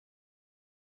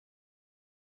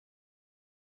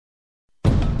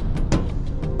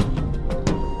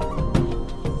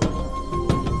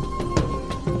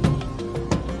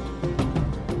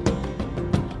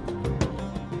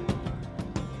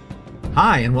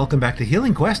Hi, and welcome back to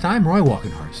Healing Quest. I'm Roy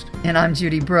Walkenhorst. And I'm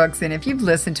Judy Brooks. And if you've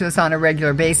listened to us on a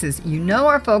regular basis, you know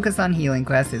our focus on Healing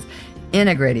Quest is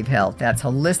integrative health. That's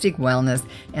holistic wellness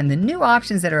and the new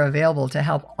options that are available to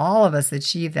help all of us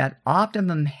achieve that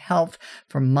optimum health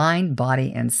for mind,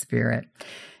 body, and spirit.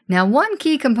 Now, one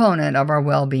key component of our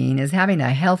well-being is having a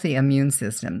healthy immune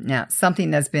system. Now, something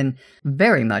that's been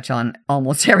very much on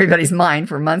almost everybody's mind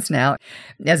for months now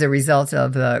as a result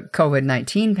of the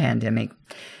COVID-19 pandemic.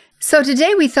 So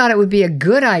today we thought it would be a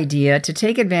good idea to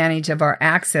take advantage of our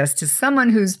access to someone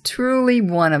who's truly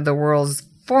one of the world's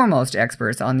foremost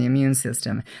experts on the immune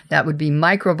system. That would be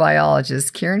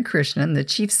microbiologist Kiran Krishnan, the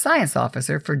Chief Science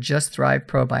Officer for Just Thrive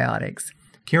Probiotics.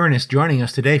 Kiran is joining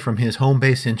us today from his home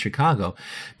base in Chicago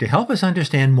to help us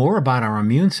understand more about our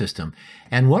immune system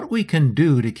and what we can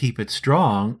do to keep it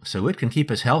strong so it can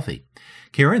keep us healthy.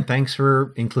 Kiran, thanks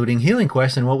for including Healing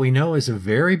Quest in what we know is a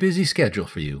very busy schedule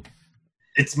for you.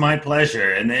 It's my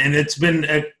pleasure. And it's been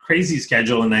a crazy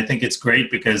schedule, and I think it's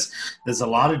great because there's a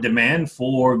lot of demand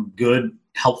for good,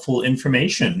 helpful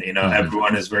information.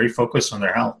 Everyone is very focused on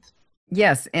their health.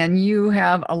 Yes, and you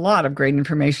have a lot of great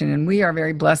information, and we are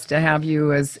very blessed to have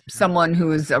you as someone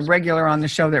who is a regular on the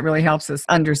show that really helps us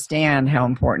understand how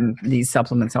important these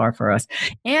supplements are for us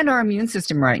and our immune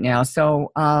system right now.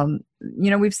 So,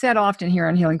 we've said often here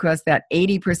on Healing Quest that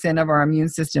 80% of our immune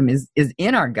system is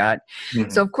in our gut.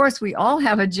 Mm-hmm. So, of course, we all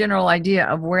have a general idea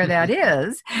of where that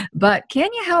is, but can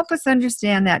you help us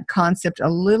understand that concept a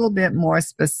little bit more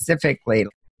specifically?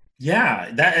 Yeah,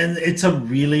 and it's a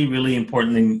really, really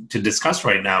important thing to discuss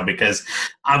right now because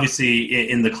obviously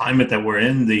in the climate that we're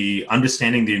in, the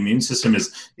understanding the immune system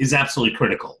is absolutely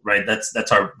critical, right?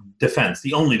 That's our defense,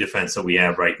 the only defense that we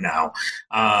have right now,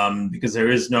 because there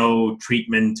is no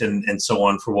treatment and so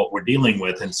on for what we're dealing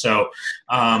with. And so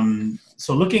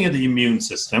looking at the immune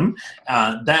system,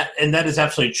 that is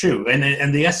absolutely true.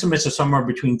 And the estimates are somewhere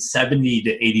between 70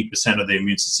 to 80% of the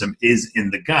immune system is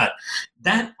in the gut.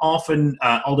 That often,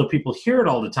 although people hear it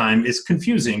all the time, is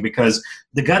confusing because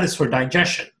the gut is for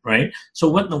digestion, right? So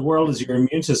what in the world is your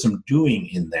immune system doing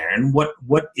in there? And what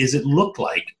does it look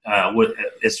like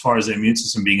as far as the immune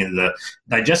system being in the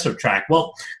digestive tract?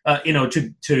 Well,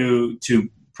 to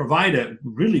provide a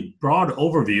really broad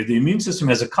overview, the immune system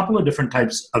has a couple of different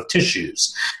types of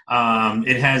tissues.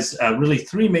 It has really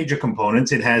three major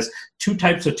components. It has two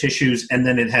types of tissues, and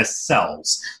then it has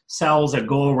cells that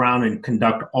go around and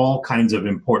conduct all kinds of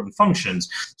important functions.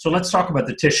 So let's talk about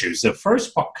the tissues. The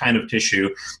first kind of tissue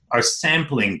are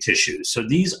sampling tissues. So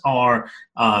these are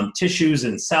tissues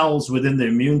and cells within the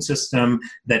immune system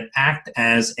that act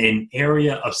as an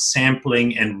area of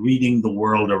sampling and reading the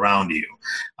world around you.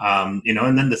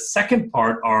 And then the second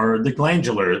part are the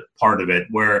glandular part of it,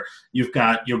 where you've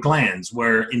got your glands,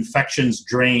 where infections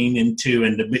drain into,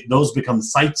 and those become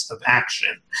sites of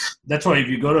action. That's why if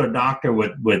you go to a doctor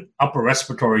with upper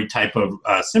respiratory type of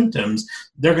symptoms,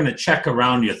 they're going to check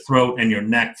around your throat and your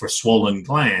neck for swollen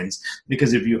glands,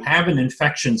 because if you have an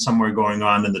infection somewhere going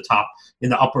on in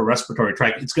the upper respiratory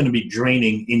tract, it's going to be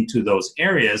draining into those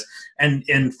areas.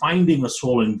 And finding a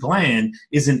swollen gland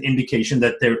is an indication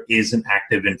that there is an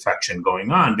active infection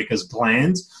going on, because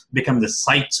glands become the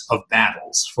sites of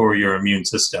battles for your immune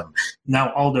system.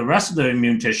 Now, all the rest of the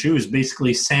immune tissue is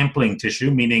basically sampling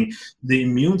tissue, meaning the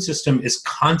immune system is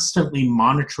constantly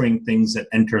monitoring things that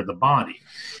enter the body.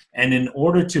 And in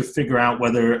order to figure out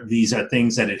whether these are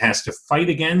things that it has to fight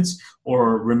against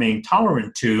or remain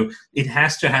tolerant to, it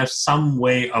has to have some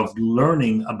way of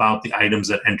learning about the items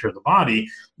that enter the body.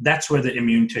 That's where the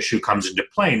immune tissue comes into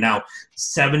play. Now,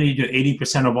 70 to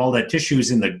 80% of all that tissue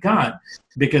is in the gut,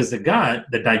 because the gut,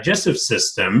 the digestive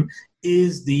system,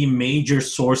 is the major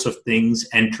source of things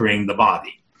entering the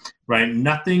body. Right?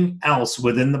 Nothing else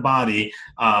within the body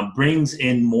brings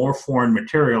in more foreign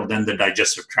material than the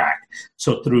digestive tract.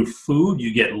 So through food,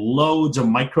 you get loads of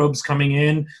microbes coming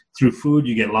in. Through food,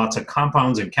 you get lots of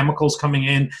compounds and chemicals coming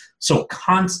in. So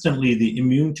constantly, the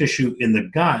immune tissue in the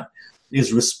gut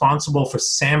is responsible for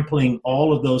sampling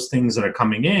all of those things that are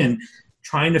coming in,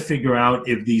 trying to figure out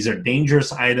if these are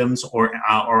dangerous items or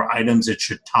items it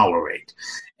should tolerate.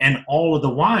 And all of the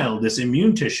while, this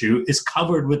immune tissue is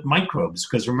covered with microbes,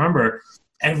 because remember,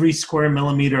 every square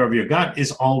millimeter of your gut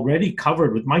is already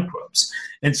covered with microbes.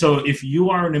 And so if you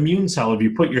are an immune cell, if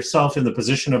you put yourself in the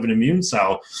position of an immune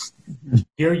cell,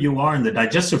 here you are in the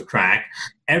digestive tract.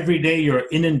 Every day you're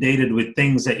inundated with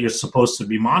things that you're supposed to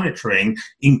be monitoring,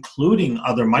 including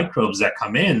other microbes that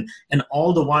come in. And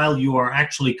all the while you are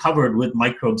actually covered with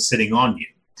microbes sitting on you.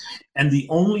 And the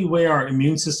only way our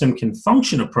immune system can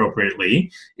function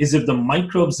appropriately is if the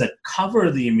microbes that cover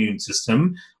the immune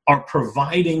system are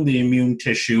providing the immune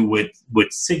tissue with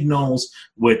signals,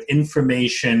 with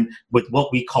information, with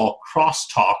what we call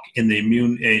crosstalk in the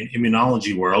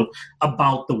immunology world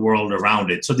about the world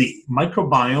around it. So the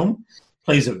microbiome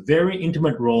plays a very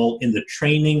intimate role in the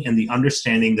training and the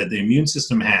understanding that the immune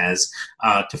system has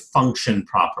to function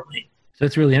properly.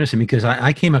 That's really interesting because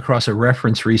I came across a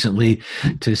reference recently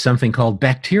to something called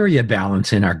bacteria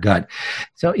balance in our gut.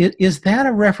 So is that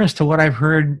a reference to what I've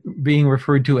heard being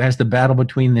referred to as the battle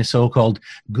between the so-called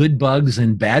good bugs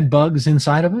and bad bugs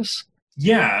inside of us?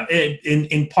 Yeah,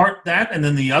 in part that, and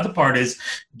then the other part is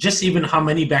just even how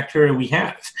many bacteria we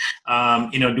have.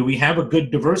 Do we have a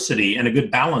good diversity and a good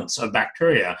balance of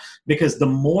bacteria? Because the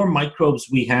more microbes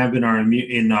we have in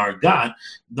our gut,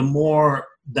 the more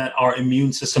that our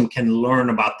immune system can learn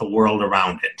about the world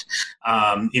around it.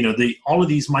 All of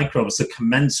these microbes, the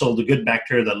commensal, the good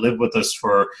bacteria that live with us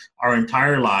for our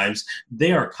entire lives,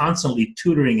 they are constantly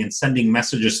tutoring and sending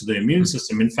messages to the immune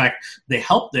system. In fact, they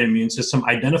help the immune system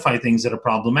identify things that are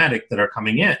problematic that are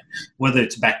coming in, whether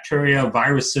it's bacteria,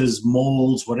 viruses,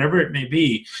 molds, whatever it may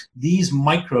be. These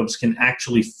microbes can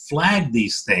actually flag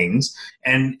these things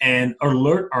and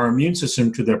alert our immune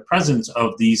system to the presence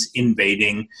of these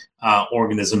invading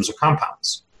organisms or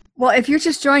compounds. Well, if you're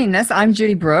just joining us, I'm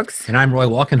Judy Brooks. And I'm Roy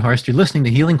Walkenhorst. You're listening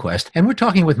to Healing Quest, and we're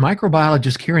talking with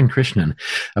microbiologist Kiran Krishnan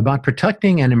about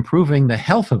protecting and improving the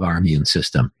health of our immune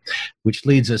system, which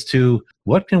leads us to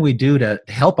what can we do to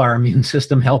help our immune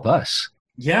system help us?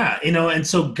 Yeah, and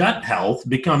so gut health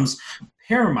becomes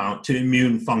paramount to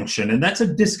immune function. And that's a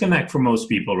disconnect for most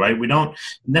people, right? We don't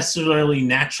necessarily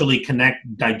naturally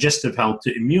connect digestive health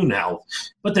to immune health,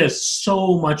 but there's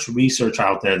so much research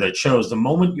out there that shows the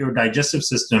moment your digestive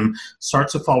system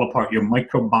starts to fall apart, your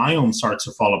microbiome starts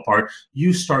to fall apart,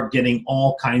 you start getting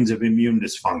all kinds of immune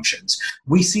dysfunctions.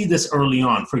 We see this early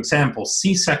on. For example,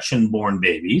 C-section born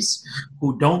babies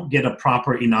who don't get a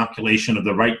proper inoculation of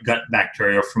the right gut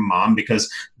bacteria from mom because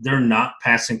they're not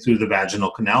passing through the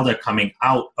vaginal canal, they're coming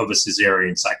out of a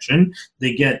cesarean section.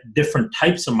 They get different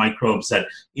types of microbes that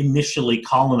initially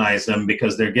colonize them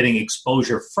because they're getting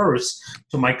exposure first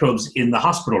to microbes in the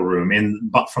hospital room,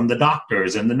 but from the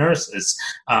doctors and the nurses,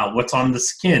 what's on the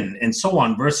skin and so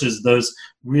on, versus those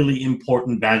really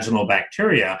important vaginal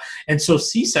bacteria. And so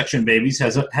C-section babies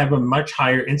have a much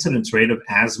higher incidence rate of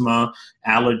asthma,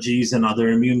 allergies, and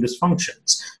other immune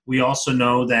dysfunctions. We also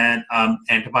know that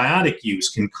antibiotic use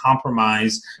can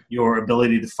compromise your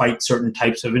ability to fight certain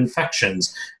types of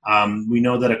infections. We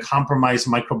know that a compromised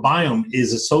microbiome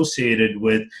is associated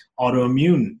with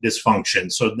autoimmune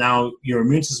dysfunction. So now your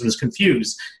immune system is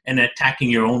confused and attacking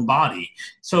your own body.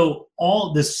 So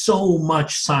there's so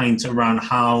much science around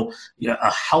how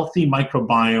a healthy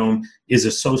microbiome is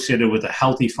associated with a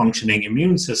healthy functioning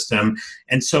immune system.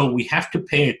 And so we have to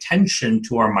pay attention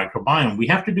to our microbiome. We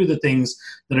have to do the things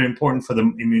that are important for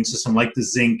the immune system, like the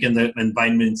zinc and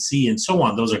vitamin C and so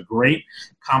on. Those are great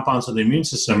compounds of the immune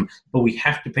system, but we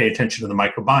have to pay attention to the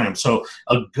microbiome. So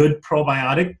a good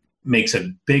probiotic makes a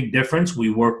big difference.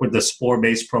 We work with the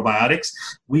spore-based probiotics.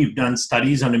 We've done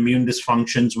studies on immune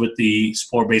dysfunctions with the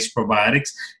spore-based probiotics,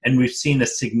 and we've seen a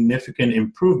significant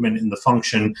improvement in the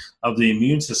function of the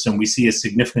immune system. We see a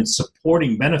significant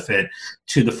supporting benefit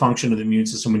to the function of the immune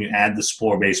system when you add the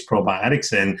spore-based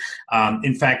probiotics in.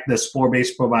 In fact, the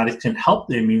spore-based probiotics can help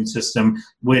the immune system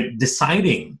with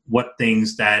deciding what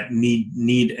things that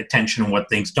need attention and what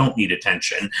things don't need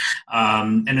attention.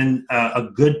 And then a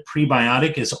good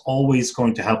prebiotic is always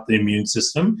going to help the immune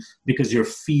system because you're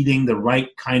feeding the right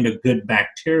kind of good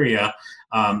bacteria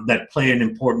that play an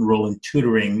important role in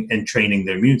tutoring and training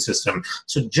the immune system.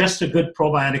 So just a good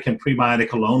probiotic and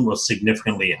prebiotic alone will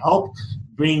significantly help.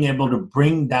 Being able to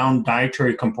bring down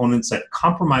dietary components that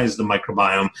compromise the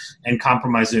microbiome and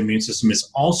compromise the immune system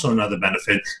is also another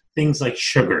benefit. Things like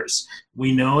sugars.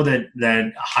 We know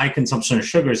that high consumption of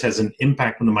sugars has an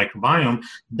impact on the microbiome.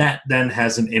 That then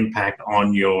has an impact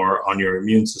on your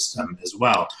immune system as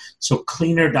well. So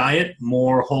cleaner diet,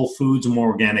 more whole foods,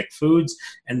 more organic foods,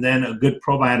 and then a good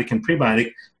probiotic and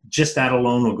prebiotic, just that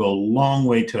alone will go a long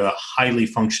way to a highly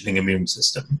functioning immune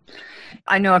system.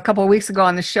 I know a couple of weeks ago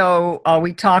on the show,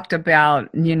 we talked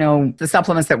about, the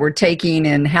supplements that we're taking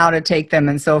and how to take them.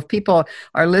 And so if people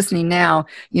are listening now,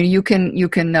 you can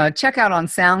check out on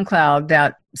SoundCloud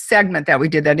that segment that we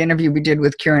did, that interview we did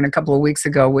with Kiran a couple of weeks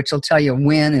ago, which will tell you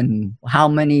when and how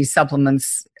many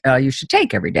supplements you should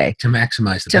take every day. To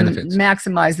maximize the benefits.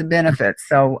 Maximize the benefits.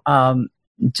 So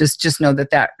just know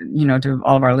that, to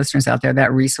all of our listeners out there,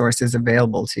 that resource is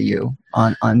available to you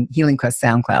on Healing Quest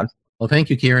SoundCloud. Well,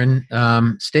 thank you,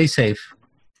 Kiran. Stay safe.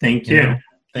 Thank you.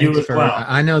 You as well.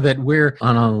 I know that we're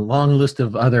on a long list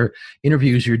of other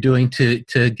interviews you're doing to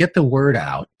get the word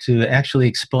out, to actually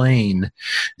explain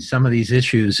some of these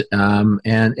issues.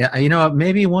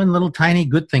 Maybe one little tiny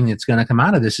good thing that's going to come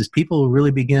out of this is people will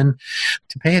really begin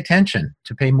to pay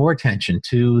more attention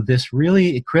to this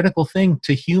really critical thing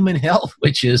to human health,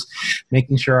 which is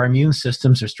making sure our immune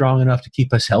systems are strong enough to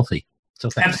keep us healthy. So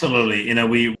absolutely.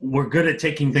 We're good at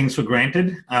taking things for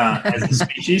granted as a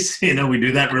species. We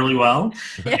do that really well.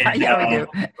 We do.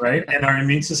 Right. And our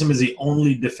immune system is the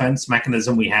only defense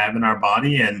mechanism we have in our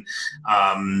body. And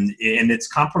it's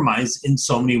compromised in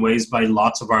so many ways by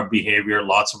lots of our behavior,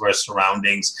 lots of our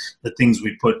surroundings, the things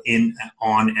we put in,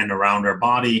 on, and around our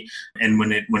body. And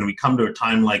when we come to a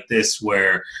time like this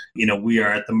where, we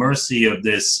are at the mercy of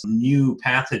this new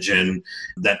pathogen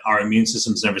that our immune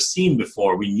system's never seen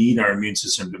before, we need our immune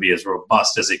system to be as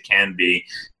robust as it can be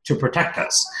to protect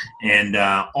us. And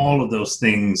all of those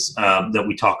things that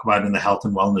we talk about in the health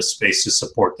and wellness space to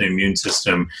support the immune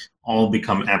system all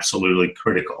become absolutely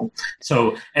critical.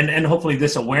 So, and hopefully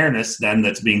this awareness then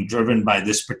that's being driven by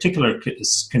this particular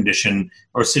condition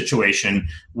or situation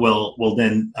will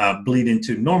then bleed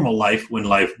into normal life when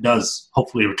life does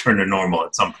hopefully return to normal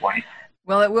at some point.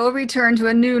 Well, it will return to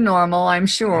a new normal, I'm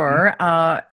sure.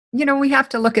 We have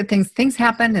to look at things. Things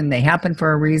happen and they happen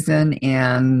for a reason.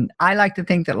 And I like to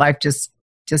think that life just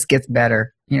gets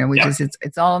better.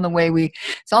 It's all in the way we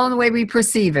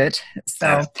perceive it. So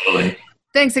absolutely.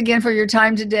 Thanks again for your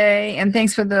time today. And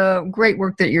thanks for the great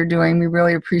work that you're doing. We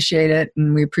really appreciate it.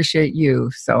 And we appreciate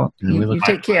you. So you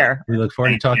take care. We look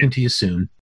forward to talking to you soon.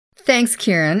 Thanks,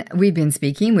 Kieran. We've been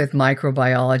speaking with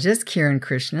microbiologist Kieran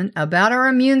Krishnan about our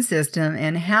immune system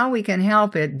and how we can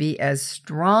help it be as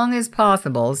strong as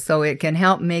possible so it can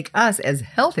help make us as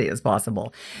healthy as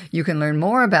possible. You can learn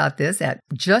more about this at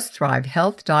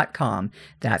justthrivehealth.com.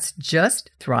 That's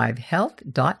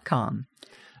justthrivehealth.com.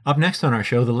 Up next on our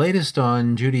show, the latest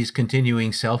on Judy's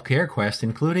continuing self-care quest,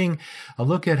 including a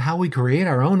look at how we create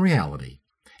our own reality.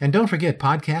 And don't forget,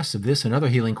 podcasts of this and other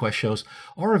Healing Quest shows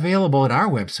are available at our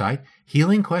website,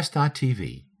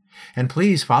 healingquest.tv. And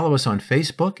please follow us on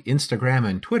Facebook, Instagram,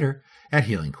 and Twitter at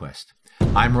Healing Quest.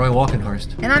 I'm Roy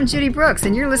Walkenhorst. And I'm Judy Brooks,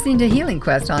 and you're listening to Healing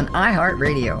Quest on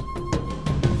iHeartRadio.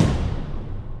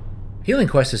 Healing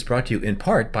Quest is brought to you in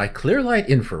part by Clearlight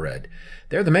Infrared.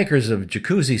 They're the makers of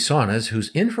jacuzzi saunas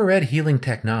whose infrared healing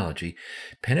technology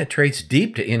penetrates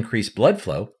deep to increase blood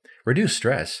flow, reduce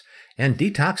stress, and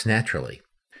detox naturally.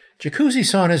 Jacuzzi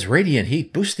sauna's radiant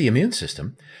heat boosts the immune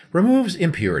system, removes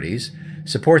impurities,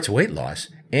 supports weight loss,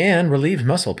 and relieves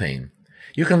muscle pain.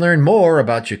 You can learn more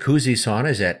about jacuzzi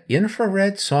saunas at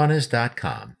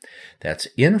infraredsaunas.com. That's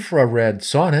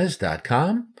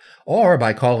infraredsaunas.com, or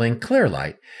by calling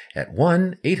Clearlight at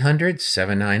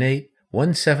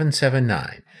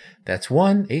 1-800-798-1779. That's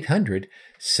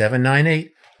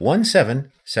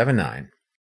 1-800-798-1779.